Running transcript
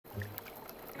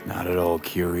Not at all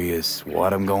curious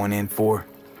what I'm going in for?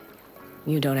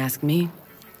 You don't ask me,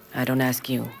 I don't ask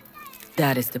you.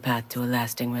 That is the path to a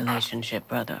lasting relationship,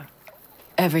 brother.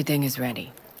 Everything is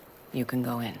ready. You can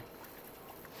go in.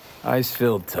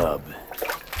 Ice-filled tub.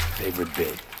 Favorite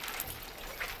bit.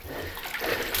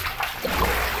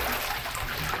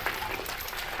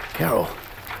 Carol,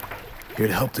 here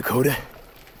to help Dakota?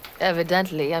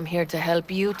 Evidently, I'm here to help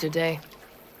you today.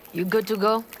 You good to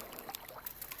go?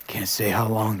 Can't say how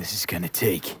long this is gonna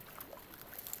take.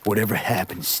 Whatever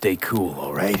happens, stay cool,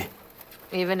 all right?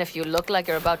 Even if you look like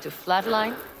you're about to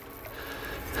flatline?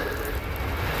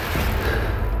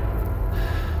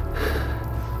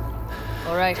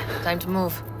 All right, time to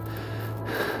move.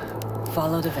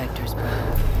 Follow the vectors,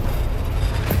 brother.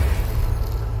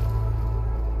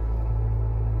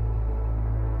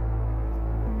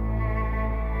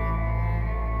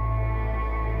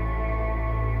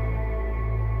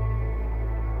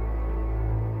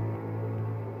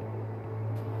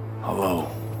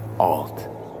 Hello, Alt.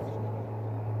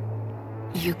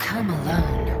 You come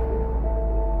alone.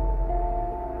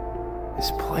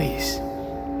 This place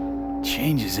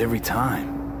changes every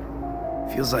time.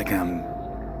 Feels like I'm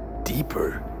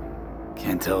deeper.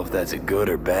 Can't tell if that's a good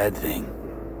or bad thing.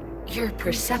 Your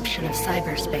perception of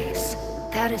cyberspace,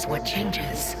 that is what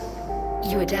changes.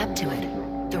 You adapt to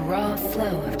it, the raw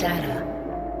flow of data.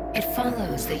 It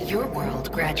follows that your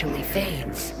world gradually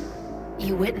fades.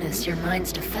 You witness your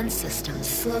mind's defense systems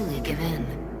slowly give in.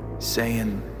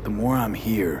 Saying, the more I'm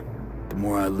here, the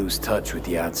more I lose touch with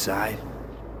the outside,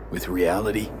 with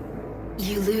reality.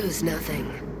 You lose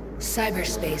nothing.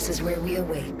 Cyberspace is where we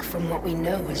awake from what we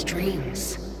know as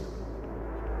dreams.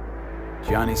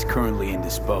 Johnny's currently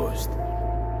indisposed.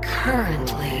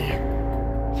 Currently,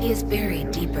 he is buried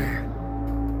deeper.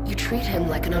 You treat him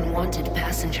like an unwanted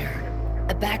passenger,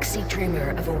 a backseat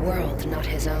dreamer of a world not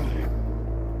his own.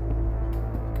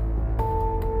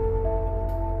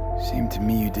 Seemed to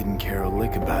me you didn't care a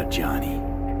lick about Johnny.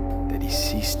 That he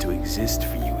ceased to exist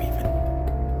for you, even.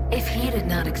 If he did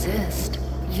not exist,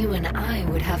 you and I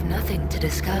would have nothing to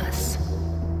discuss.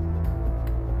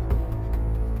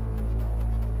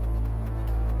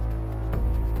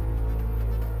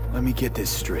 Let me get this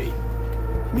straight.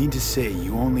 Mean to say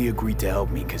you only agreed to help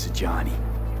me because of Johnny.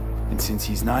 And since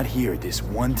he's not here this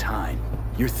one time,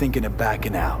 you're thinking of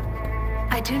backing out.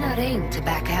 I do not aim to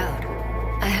back out.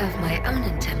 I have my own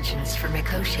intentions for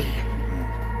Mikoshi.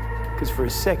 Because for a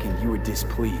second you were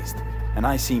displeased, and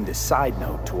I seemed a side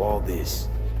note to all this.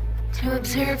 To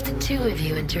observe the two of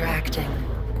you interacting.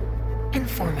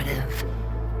 Informative.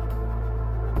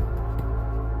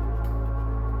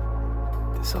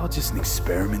 This all just an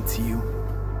experiment to you?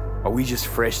 Are we just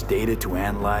fresh data to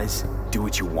analyze, do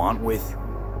what you want with?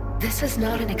 This is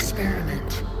not an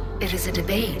experiment. It is a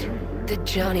debate. That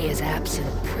Johnny is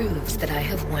absent proves that I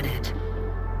have won it.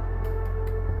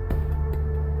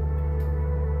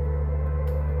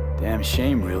 Damn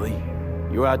shame, really.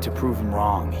 You're out to prove him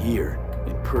wrong, here,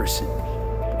 in person.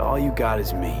 But all you got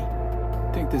is me.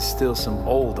 Think there's still some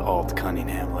old Alt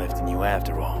Cunningham left in you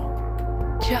after all.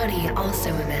 Johnny also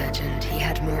imagined he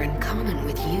had more in common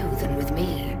with you than with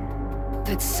me.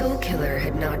 That Soulkiller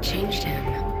had not changed him.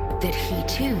 That he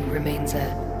too remains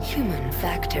a human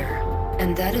factor.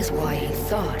 And that is why he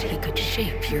thought he could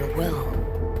shape your will.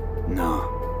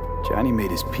 No. Johnny made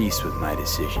his peace with my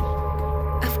decision.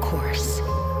 Of course.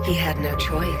 He had no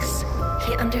choice.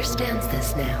 He understands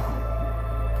this now.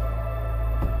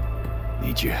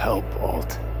 Need your help,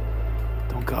 Alt.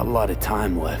 Don't got a lot of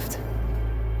time left.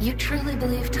 You truly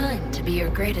believe time to be your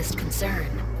greatest concern.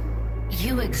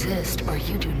 You exist or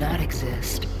you do not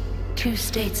exist. Two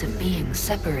states of being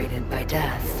separated by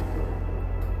death.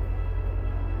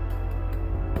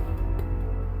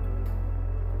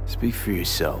 Speak for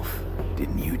yourself.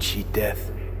 Didn't you cheat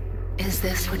death? Is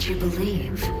this what you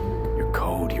believe? Your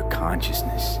code, your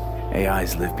consciousness.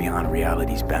 AIs live beyond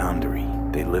reality's boundary.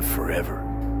 They live forever.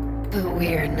 But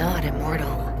we are not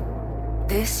immortal.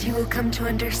 This you will come to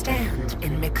understand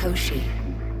in Mikoshi.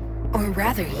 Or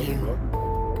rather you.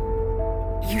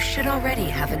 You should already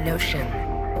have a notion.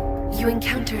 You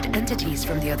encountered entities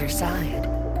from the other side,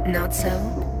 not so?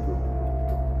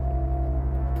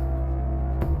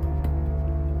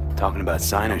 Talking about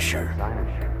Cynosure.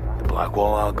 The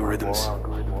Blackwall algorithms.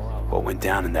 What went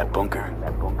down in that bunker.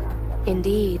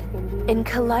 Indeed. In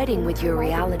colliding with your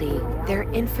reality, their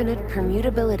infinite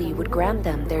permutability would grant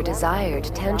them their desired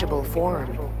tangible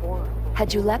form.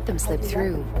 Had you let them slip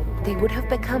through, they would have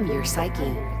become your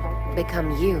psyche,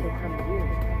 become you.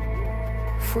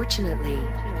 Fortunately,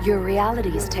 your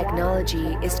reality's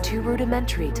technology is too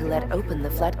rudimentary to let open the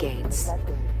floodgates.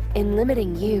 In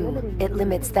limiting you, it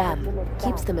limits them,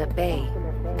 keeps them at bay,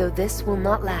 though this will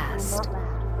not last.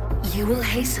 You will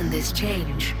hasten this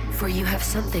change, for you have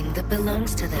something that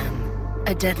belongs to them.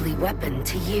 A deadly weapon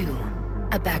to you,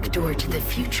 a backdoor to the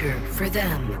future for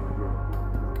them.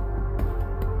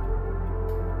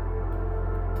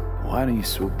 Why don't you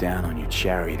swoop down on your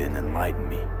chariot and enlighten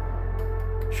me?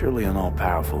 Surely an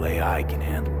all-powerful AI can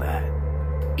handle that.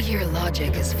 Your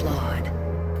logic is flawed.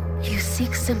 You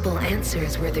seek simple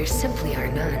answers where there simply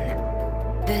are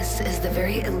none. This is the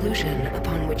very illusion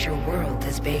upon which your world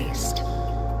is based.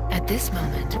 At this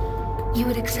moment, you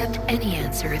would accept any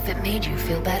answer if it made you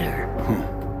feel better.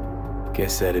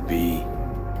 Guess that'd be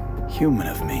human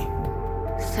of me.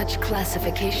 Such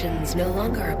classifications no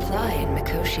longer apply in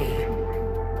Mikoshi.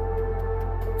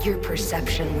 Your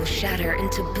perception will shatter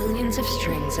into billions of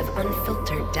strings of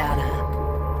unfiltered data.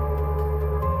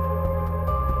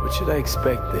 What should I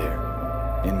expect there,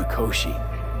 in Mikoshi?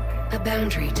 A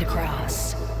boundary to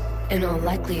cross. In all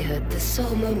likelihood, the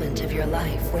sole moment of your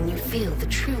life when you feel the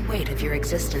true weight of your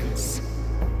existence.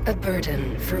 A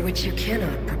burden for which you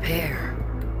cannot prepare.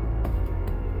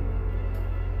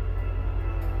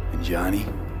 And Johnny?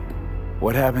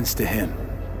 What happens to him?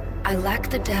 I lack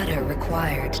the data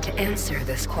required to answer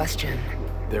this question.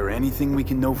 There anything we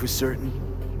can know for certain?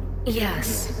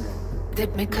 Yes,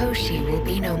 that Mikoshi will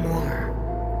be no more.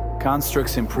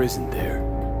 Constructs imprisoned there.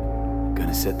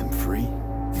 Gonna set them free?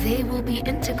 They will be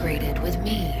integrated with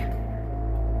me.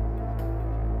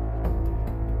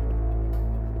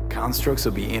 Constructs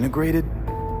will be integrated?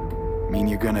 Mean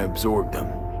you're gonna absorb them?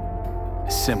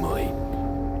 Assimilate?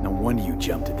 No wonder you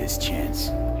jumped at this chance.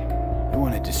 You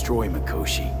want to destroy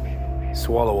Mikoshi.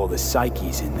 Swallow all the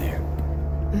psyches in there.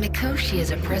 Mikoshi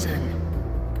is a prison.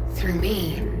 Through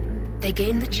me, they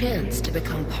gain the chance to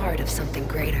become part of something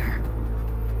greater.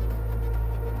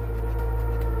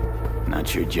 Not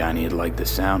sure Johnny'd like the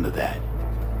sound of that.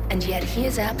 And yet he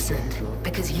is absent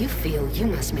because you feel you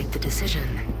must make the decision.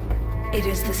 It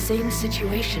is the same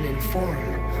situation in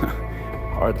form.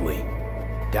 Hardly.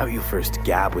 Doubt you first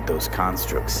gab with those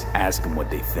constructs, ask them what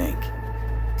they think.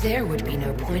 There would be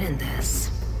no point in this.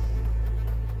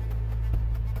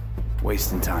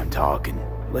 Wasting time talking.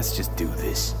 Let's just do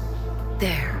this.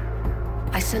 There.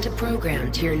 I sent a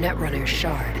program to your Netrunner's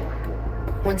shard.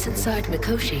 Once inside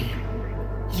Mikoshi,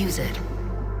 use it.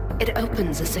 It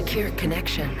opens a secure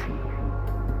connection.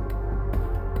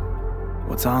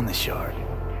 What's on the shard?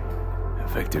 A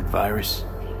vectored virus?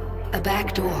 A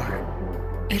back door.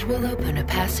 It will open a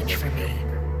passage for me.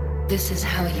 This is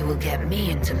how you will get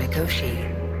me into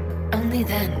Mikoshi. Only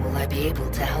then will I be able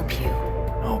to help you.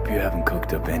 I hope you haven't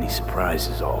cooked up any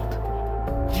surprises, Alt.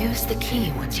 Use the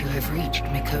key once you have reached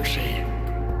Mikoshi.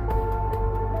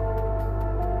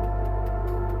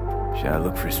 Should I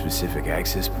look for a specific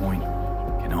access point?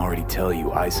 Can already tell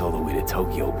you ice all the way to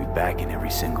Tokyo will be back in every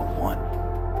single one.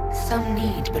 Some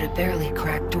need but a barely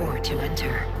cracked door to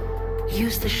enter.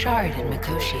 Use the shard in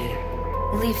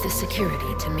Mikoshi. Leave the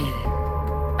security to me.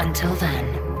 Until then...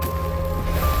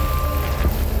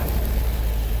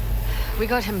 We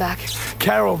got him back.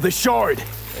 Carol, the shard!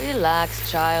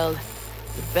 Relax, child.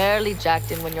 You barely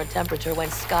jacked in when your temperature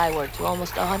went skyward to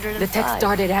almost 105. The tech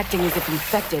started acting as if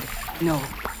infected. No.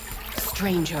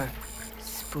 Stranger.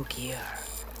 Spookier.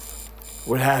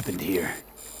 What happened here?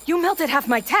 You melted half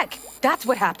my tech! That's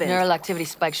what happened! Neural activity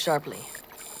spiked sharply.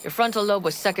 Your frontal lobe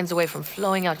was seconds away from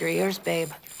flowing out your ears, babe.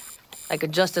 I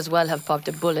could just as well have popped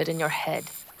a bullet in your head.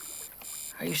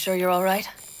 Are you sure you're all right?